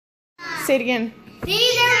Say it again.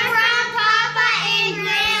 These are from Papa and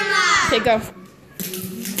Grandma. Okay, go.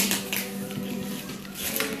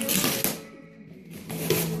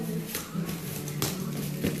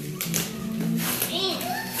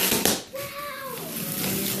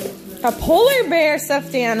 A polar bear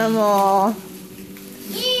stuffed animal.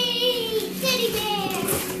 Yay! Teddy bear.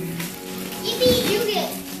 Yippee, you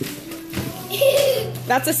get.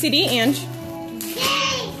 That's a CD, Ange.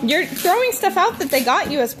 Yay! You're throwing stuff out that they got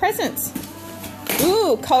you as presents.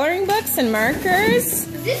 Ooh, coloring books and markers.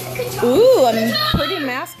 This is guitar. Ooh, a Guitar. pretty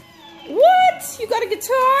mask. What? You got a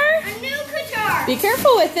guitar? A new guitar. Be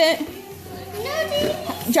careful with it. No,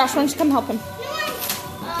 Daddy. Josh, why don't you come help him? No,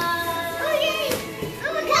 oh, yay.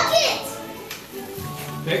 Oh, look at it.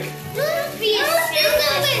 Pick.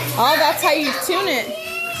 Oh, that's how you tune it.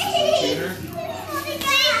 Tuner.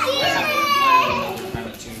 I have a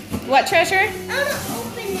tuner. What, Treasure? I want to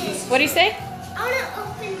open this. What do you say? I want to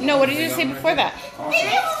open this. No, what did you say before that? Thank you,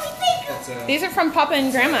 Mommy. Thank you. That's a These are from Papa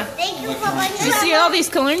and Grandma. Thank you, Papa. Did you see all these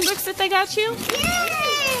coloring books that they got you? Yay!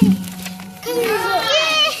 Yay!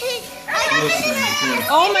 I got this mask.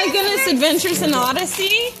 Oh my goodness, Adventures in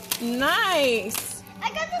Odyssey. Nice. I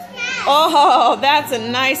got this mask. Oh, that's a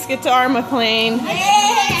nice guitar, McLean.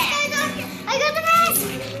 I got the mask.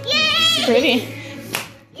 Yay! Pretty.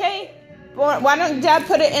 Okay, why don't Dad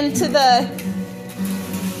put it into the...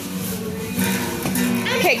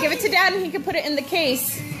 Okay, give it to Dad and he can put it in the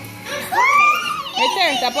case. Right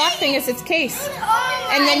there, that black thing is its case.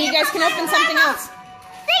 And then you guys can open something else.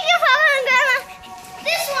 Thank you, Papa and Grandma.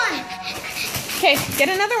 This one. Okay, get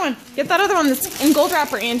another one. Get that other one that's in gold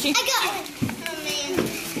wrapper, Angie. I got it. Oh,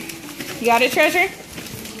 man. You got it, Treasure?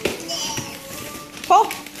 Pull.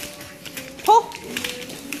 Pull.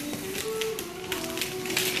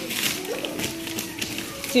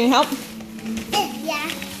 Do you need help? Yeah.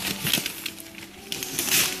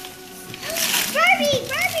 Barbie.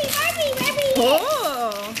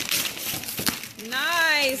 Oh.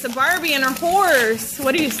 Nice. A Barbie and her horse.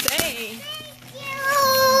 What do you say?